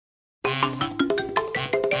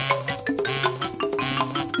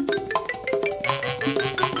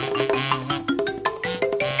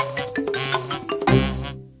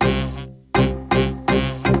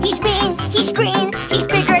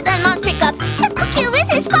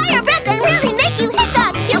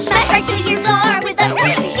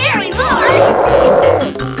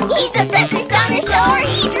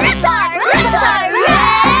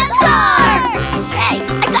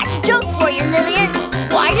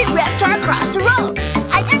did Reptar cross the road?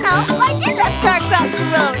 I don't know. Why did Reptar cross the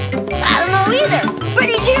road? I don't know either. But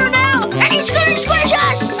he's here now, and he's gonna squish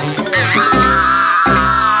us!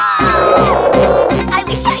 I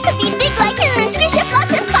wish I could be big like him and squish up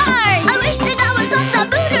lots of cars! I wish that I was on the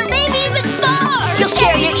moon or maybe even Mars! He'll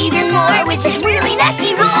scare you even more with his really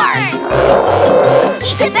nasty roar!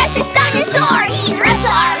 He's the bestest dinosaur! He's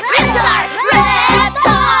Reptar! Reptar!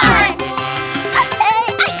 Reptar! Okay,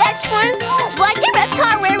 I got one. Why did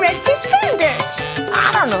Reptar wear red suspenders?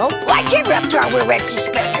 I don't know. Why did Reptar wear red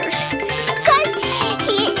suspenders? Because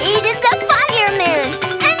he ate the fireman!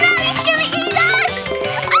 And now he's gonna eat us!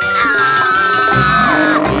 Ah!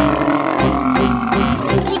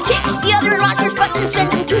 He kicks the other monsters' butts and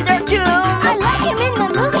sends them to their doom. I like him in the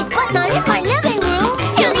movies, but not in my living room.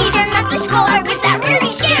 He'll eat another score with that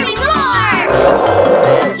really scary roar.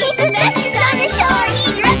 He's the bestest dinosaur.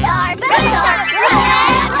 He's Reptar. Reptar.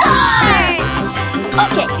 Reptar.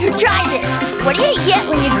 Okay, you try this. What do you get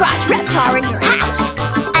when you cross Reptar in your house?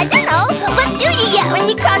 I don't know. What do you get when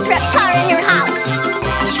you cross Reptar in your house?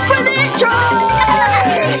 Splinter!